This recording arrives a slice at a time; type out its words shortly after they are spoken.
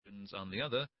ones on the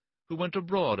other, who went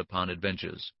abroad upon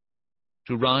adventures,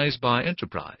 to rise by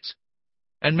enterprise,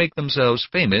 and make themselves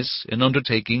famous in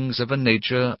undertakings of a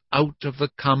nature out of the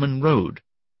common road,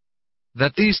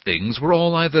 that these things were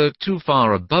all either too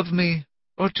far above me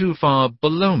or too far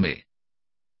below me,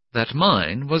 that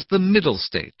mine was the middle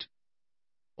state,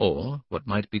 or what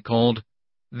might be called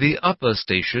the upper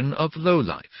station of low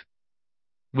life,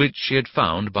 which she had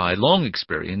found by long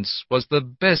experience was the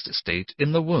best state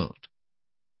in the world,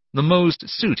 the most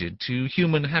suited to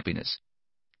human happiness,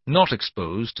 not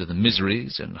exposed to the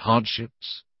miseries and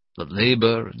hardships, the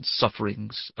labor and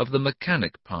sufferings of the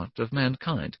mechanic part of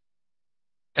mankind,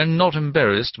 and not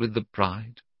embarrassed with the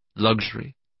pride,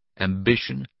 luxury,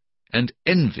 ambition, and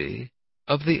envy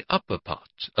of the upper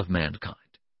part of mankind.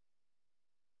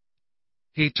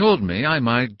 He told me I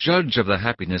might judge of the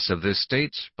happiness of this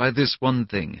state by this one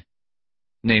thing,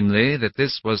 namely, that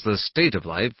this was the state of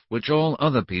life which all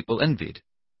other people envied,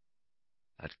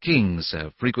 that kings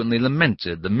have frequently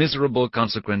lamented the miserable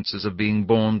consequences of being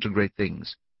born to great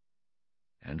things,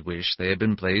 and wish they had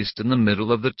been placed in the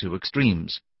middle of the two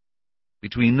extremes,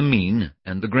 between the mean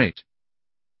and the great,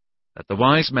 that the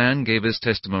wise man gave his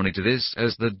testimony to this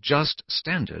as the just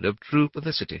standard of true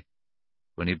felicity,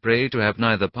 when he prayed to have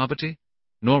neither poverty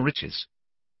nor riches.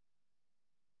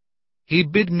 He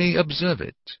bid me observe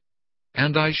it,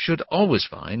 and I should always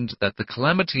find that the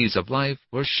calamities of life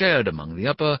were shared among the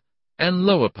upper and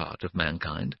lower part of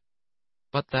mankind,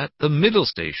 but that the middle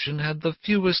station had the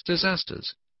fewest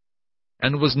disasters,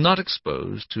 and was not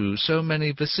exposed to so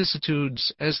many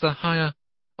vicissitudes as the higher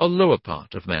or lower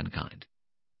part of mankind.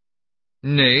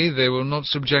 Nay, they were not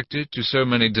subjected to so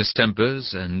many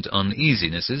distempers and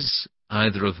uneasinesses,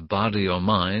 either of body or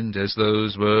mind, as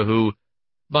those were who,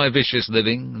 by vicious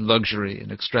living, luxury,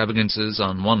 and extravagances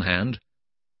on one hand,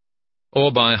 or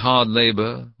by hard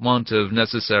labor, want of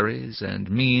necessaries,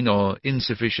 and mean or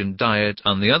insufficient diet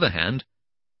on the other hand,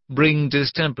 bring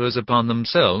distempers upon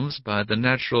themselves by the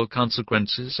natural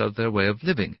consequences of their way of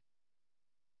living.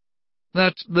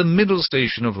 That the middle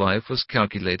station of life was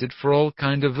calculated for all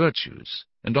kind of virtues,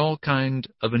 and all kind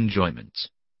of enjoyments.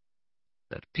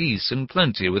 That peace and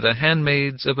plenty were the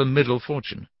handmaids of a middle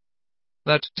fortune.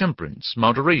 That temperance,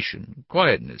 moderation,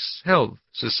 quietness, health,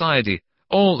 society,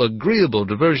 all agreeable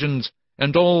diversions,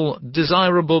 and all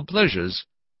desirable pleasures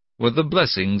were the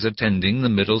blessings attending the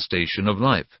middle station of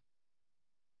life.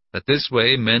 That this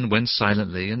way men went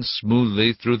silently and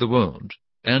smoothly through the world,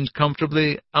 and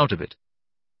comfortably out of it,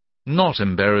 not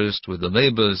embarrassed with the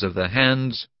labors of the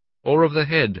hands or of the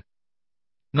head,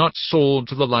 not sold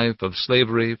to the life of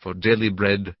slavery for daily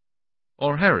bread,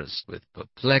 or harassed with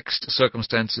perplexed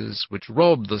circumstances which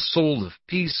rob the soul of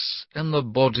peace and the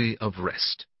body of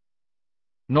rest,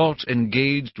 not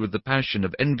engaged with the passion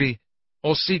of envy,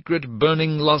 or secret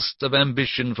burning lust of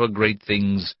ambition for great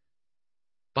things,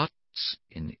 but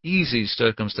in easy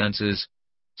circumstances,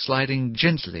 sliding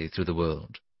gently through the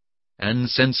world, and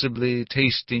sensibly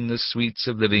tasting the sweets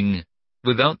of living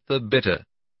without the bitter,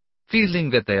 feeling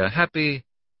that they are happy,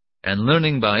 and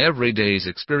learning by every day's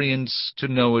experience to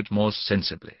know it more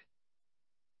sensibly.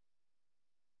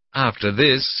 After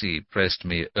this he pressed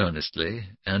me earnestly,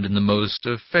 and in the most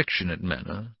affectionate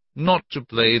manner, not to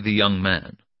play the young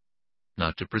man,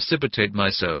 not to precipitate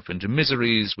myself into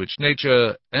miseries which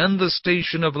nature and the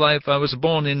station of life I was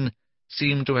born in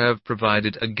seemed to have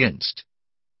provided against,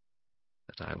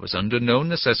 that I was under no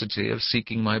necessity of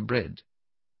seeking my bread,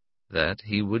 that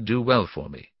he would do well for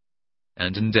me,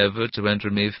 and endeavor to enter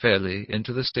me fairly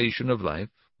into the station of life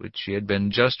which he had been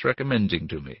just recommending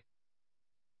to me,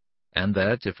 and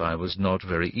that if I was not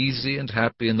very easy and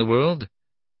happy in the world,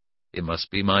 it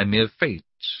must be my mere fate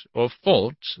or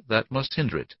fault that must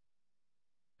hinder it,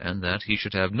 and that he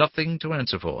should have nothing to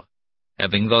answer for,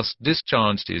 having thus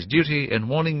discharged his duty in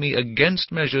warning me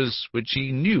against measures which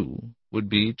he knew would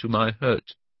be to my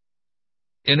hurt.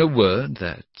 In a word,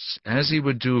 that, as he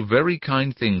would do very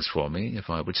kind things for me if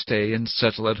I would stay and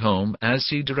settle at home as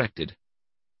he directed,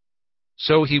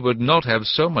 so he would not have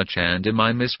so much hand in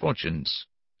my misfortunes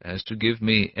as to give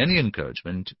me any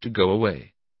encouragement to go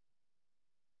away.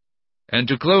 And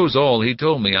to close all, he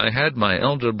told me I had my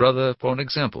elder brother for an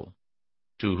example,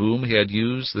 to whom he had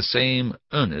used the same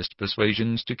earnest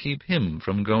persuasions to keep him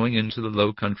from going into the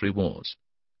Low Country wars,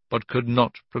 but could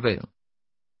not prevail,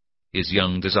 his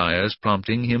young desires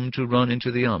prompting him to run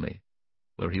into the army,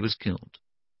 where he was killed.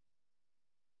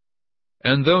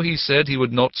 And though he said he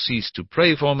would not cease to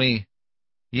pray for me,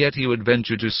 yet he would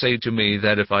venture to say to me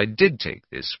that if I did take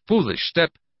this foolish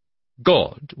step,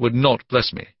 God would not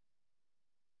bless me,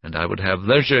 and I would have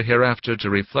leisure hereafter to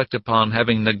reflect upon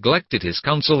having neglected his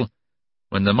counsel,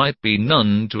 when there might be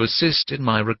none to assist in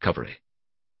my recovery.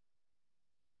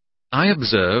 I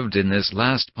observed in this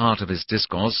last part of his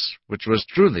discourse, which was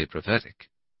truly prophetic,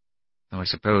 though I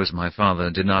suppose my father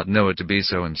did not know it to be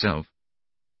so himself.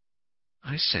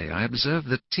 I observed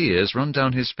the tears run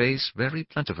down his face very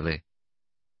plentifully,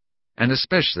 and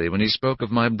especially when he spoke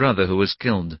of my brother who was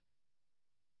killed,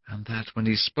 and that when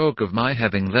he spoke of my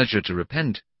having leisure to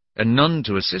repent, and none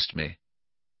to assist me,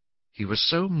 he was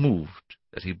so moved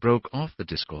that he broke off the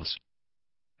discourse,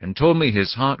 and told me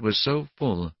his heart was so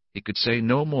full he could say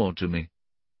no more to me.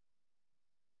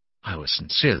 I was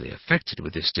sincerely affected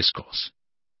with this discourse,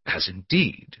 as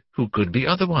indeed who could be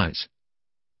otherwise?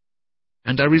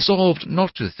 And I resolved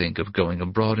not to think of going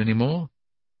abroad any more,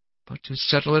 but to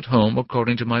settle at home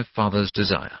according to my father's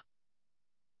desire.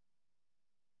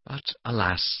 But,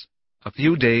 alas, a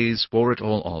few days wore it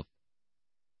all off,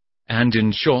 and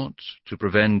in short, to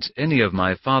prevent any of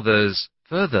my father's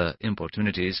further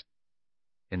importunities,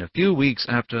 in a few weeks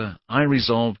after, I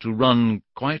resolved to run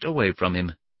quite away from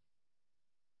him.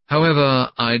 However,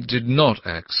 I did not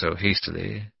act so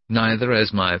hastily, neither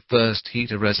as my first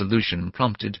heat of resolution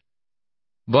prompted,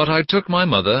 but I took my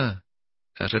mother,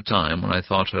 at a time when I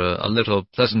thought her a little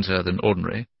pleasanter than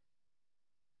ordinary,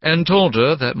 and told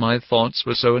her that my thoughts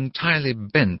were so entirely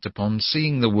bent upon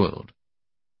seeing the world,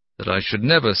 that I should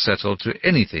never settle to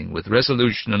anything with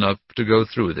resolution enough to go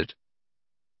through with it,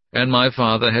 and my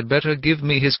father had better give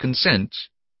me his consent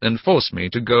than force me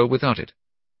to go without it,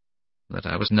 that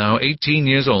I was now 18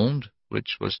 years old,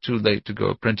 which was too late to go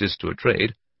apprentice to a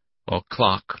trade, or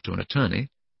clerk to an attorney,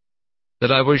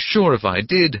 that I was sure if I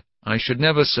did, I should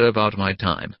never serve out my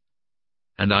time,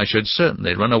 and I should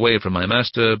certainly run away from my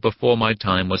master before my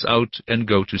time was out and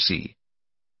go to sea.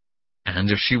 And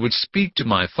if she would speak to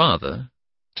my father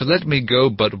to let me go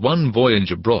but one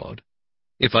voyage abroad,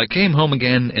 if I came home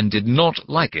again and did not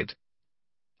like it,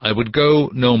 I would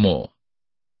go no more,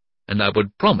 and I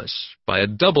would promise by a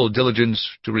double diligence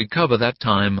to recover that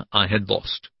time I had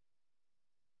lost.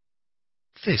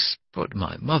 This put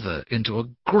my mother into a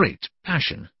great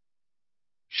passion.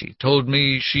 She told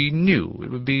me she knew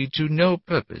it would be to no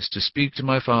purpose to speak to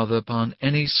my father upon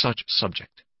any such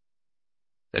subject,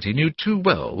 that he knew too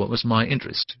well what was my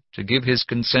interest to give his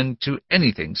consent to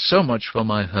anything so much for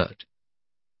my hurt,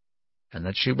 and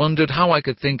that she wondered how I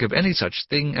could think of any such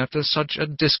thing after such a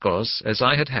discourse as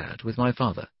I had had with my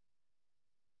father,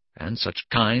 and such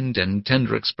kind and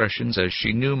tender expressions as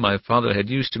she knew my father had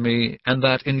used to me, and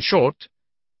that, in short,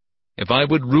 if I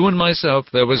would ruin myself,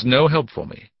 there was no help for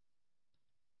me,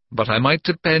 but I might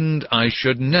depend I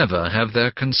should never have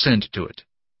their consent to it,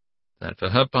 that for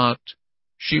her part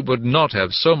she would not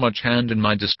have so much hand in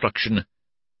my destruction,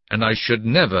 and I should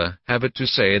never have it to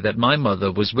say that my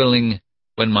mother was willing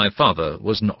when my father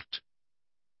was not.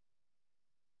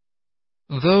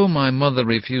 Though my mother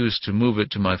refused to move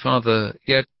it to my father,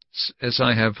 yet, as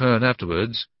I have heard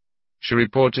afterwards, she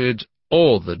reported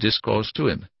all the discourse to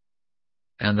him,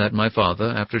 and that my father,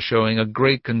 after showing a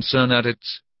great concern at it,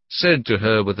 said to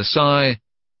her with a sigh,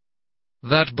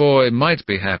 "That boy might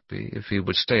be happy if he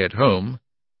would stay at home,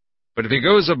 but if he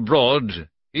goes abroad,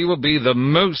 he will be the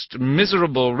most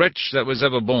miserable wretch that was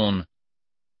ever born.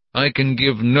 I can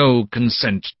give no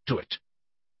consent to it."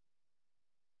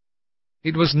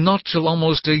 It was not till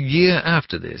almost a year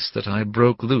after this that I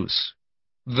broke loose,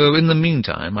 though in the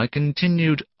meantime I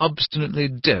continued obstinately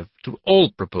deaf to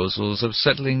all proposals of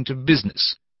settling to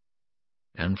business,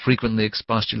 and frequently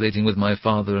expostulating with my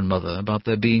father and mother about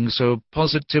their being so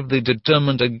positively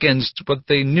determined against what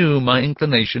they knew my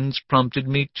inclinations prompted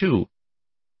me to.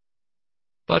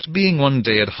 But being one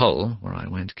day at Hull, where I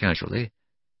went casually,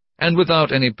 and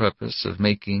without any purpose of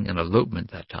making an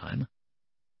elopement that time,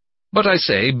 but I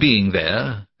say, being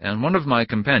there, and one of my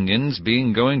companions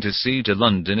being going to sea to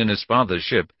London in his father's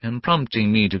ship, and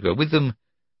prompting me to go with them,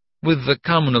 with the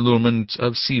common allurement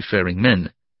of seafaring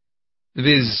men,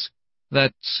 viz.,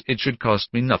 that it should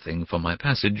cost me nothing for my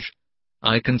passage,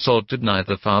 I consulted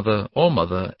neither father or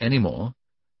mother any more,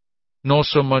 nor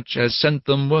so much as sent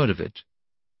them word of it,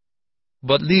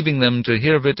 but leaving them to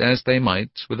hear of it as they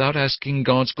might, without asking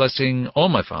God's blessing or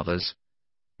my father's,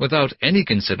 without any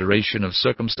consideration of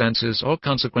circumstances or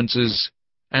consequences,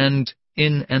 and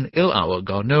in an ill hour,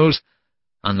 God knows,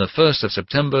 on the 1st of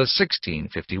September,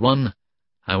 1651,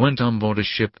 I went on board a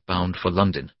ship bound for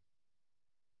London.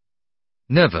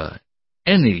 Never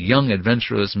any young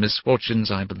adventurer's misfortunes,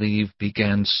 I believe,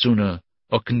 began sooner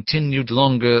or continued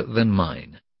longer than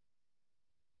mine.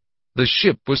 The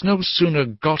ship was no sooner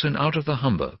gotten out of the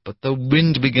Humber, but the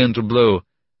wind began to blow,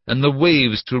 and the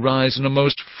waves to rise in a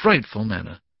most frightful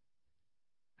manner.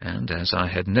 and as I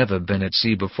had never been at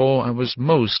sea before, I was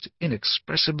most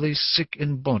inexpressibly sick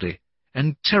in body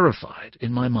and terrified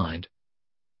in my mind.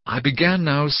 I began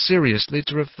now seriously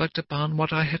to reflect upon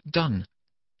what I had done,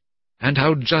 and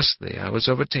how justly I was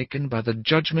overtaken by the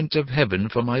judgment of heaven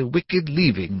for my wicked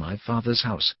leaving my father's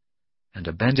house, and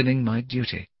abandoning my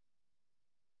duty.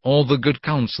 All the good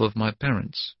counsel of my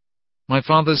parents, my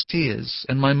father's tears,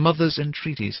 and my mother's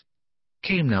entreaties,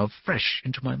 came now fresh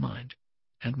into my mind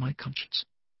and my conscience,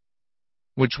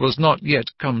 which was not yet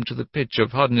come to the pitch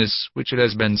of hardness which it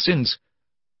has been since,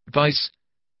 vice,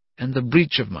 and the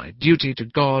breach of my duty to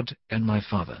God and my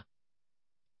father.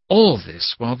 All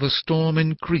this while the storm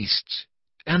increased,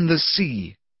 and the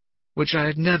sea, which I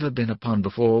had never been upon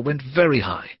before, went very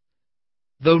high,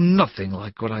 though nothing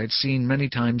like what I had seen many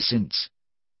times since.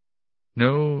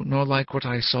 No, nor like what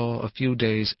I saw a few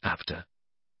days after.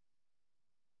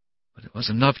 But it was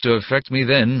enough to affect me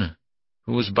then,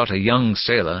 who was but a young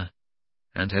sailor,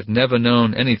 and had never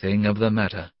known anything of the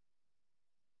matter.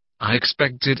 I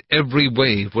expected every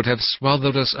wave would have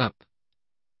swallowed us up,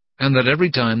 and that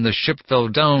every time the ship fell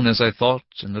down, as I thought,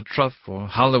 in the trough or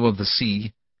hollow of the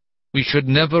sea, we should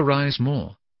never rise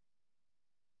more.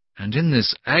 And in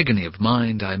this agony of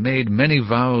mind I made many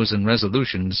vows and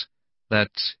resolutions,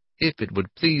 that, if it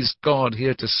would please God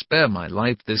here to spare my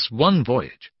life this one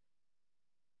voyage,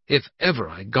 if ever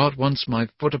I got once my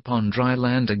foot upon dry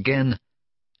land again,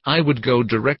 I would go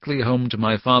directly home to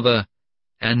my father,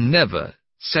 and never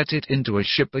set it into a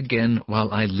ship again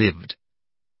while I lived,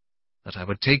 that I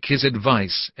would take his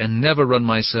advice, and never run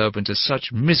myself into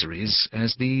such miseries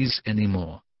as these any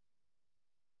more.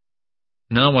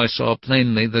 Now I saw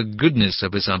plainly the goodness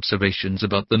of his observations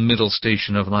about the middle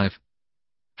station of life,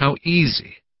 how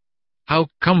easy, how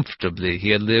comfortably he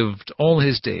had lived all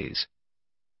his days,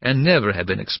 and never had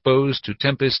been exposed to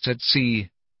tempests at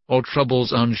sea or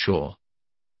troubles on shore.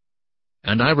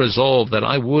 And I resolved that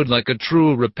I would, like a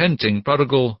true repenting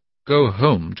prodigal, go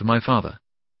home to my father.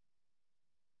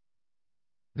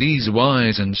 These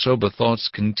wise and sober thoughts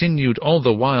continued all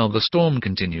the while the storm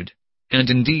continued, and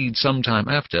indeed some time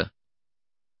after.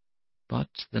 But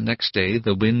the next day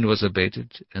the wind was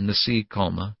abated, and the sea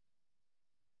calmer,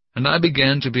 and I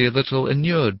began to be a little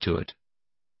inured to it.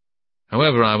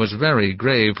 However, I was very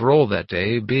grave for all that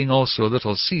day, being also a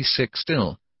little seasick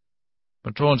still.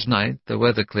 But towards night the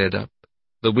weather cleared up,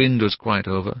 the wind was quite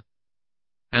over,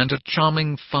 and a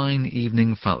charming fine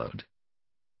evening followed.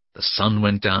 The sun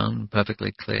went down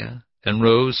perfectly clear, and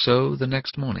rose so the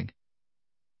next morning.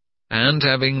 And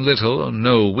having little or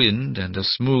no wind, and a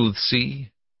smooth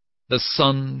sea, the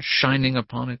sun shining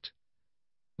upon it,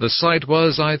 the sight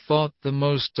was, I thought, the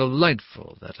most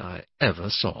delightful that I ever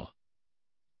saw.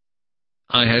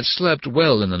 I had slept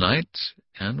well in the night,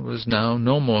 and was now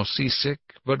no more seasick,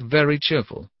 but very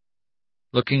cheerful,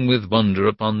 looking with wonder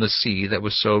upon the sea that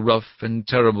was so rough and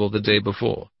terrible the day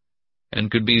before, and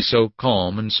could be so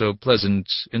calm and so pleasant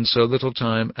in so little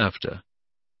time after.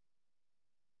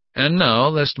 And now,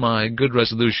 lest my good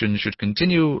resolution should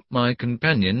continue, my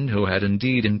companion, who had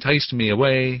indeed enticed me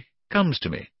away, comes to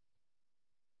me.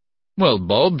 "Well,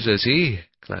 Bob," says he,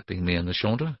 clapping me on the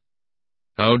shoulder,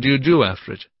 "how do you do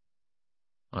after it?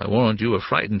 I warrant you were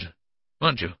frightened,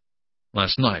 weren't you,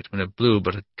 last night when it blew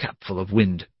but a capful of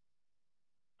wind?"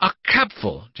 "A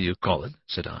capful, do you call it?"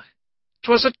 said I.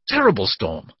 "'Twas a terrible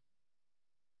storm."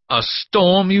 "A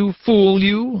storm, you fool,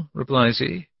 you," replies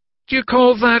he. "Do you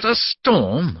call that a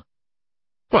storm?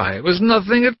 Why, it was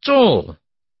nothing at all.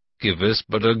 Give us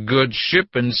but a good ship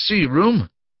and sea-room,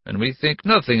 and we think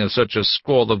nothing of such a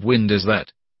squall of wind as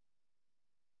that.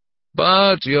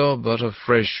 But you're but a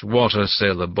fresh-water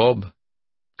sailor, Bob.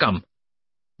 Come,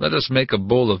 let us make a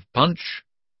bowl of punch,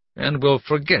 and we'll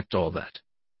forget all that.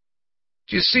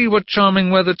 Do you see what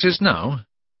charming weather 'tis now?"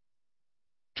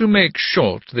 To make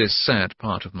short this sad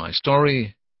part of my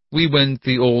story, we went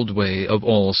the old way of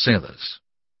all sailors.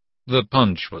 The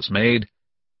punch was made,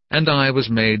 and I was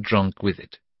made drunk with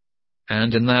it,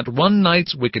 and in that one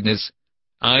night's wickedness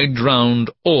I drowned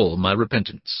all my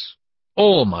repentance,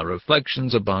 all my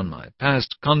reflections upon my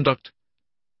past conduct,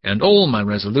 and all my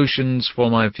resolutions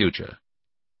for my future.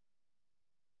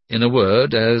 In a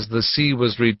word, as the sea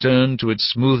was returned to its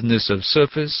smoothness of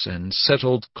surface and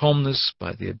settled calmness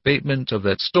by the abatement of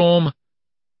that storm,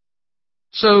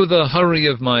 so the hurry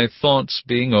of my thoughts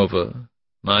being over,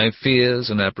 my fears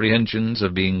and apprehensions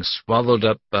of being swallowed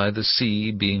up by the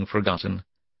sea being forgotten,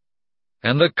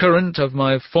 and the current of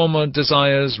my former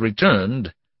desires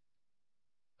returned,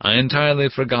 I entirely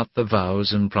forgot the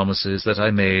vows and promises that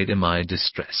I made in my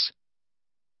distress.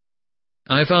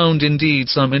 I found, indeed,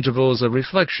 some intervals of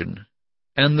reflection,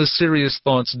 and the serious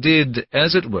thoughts did,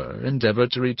 as it were, endeavour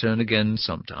to return again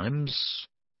sometimes.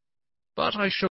 But I shook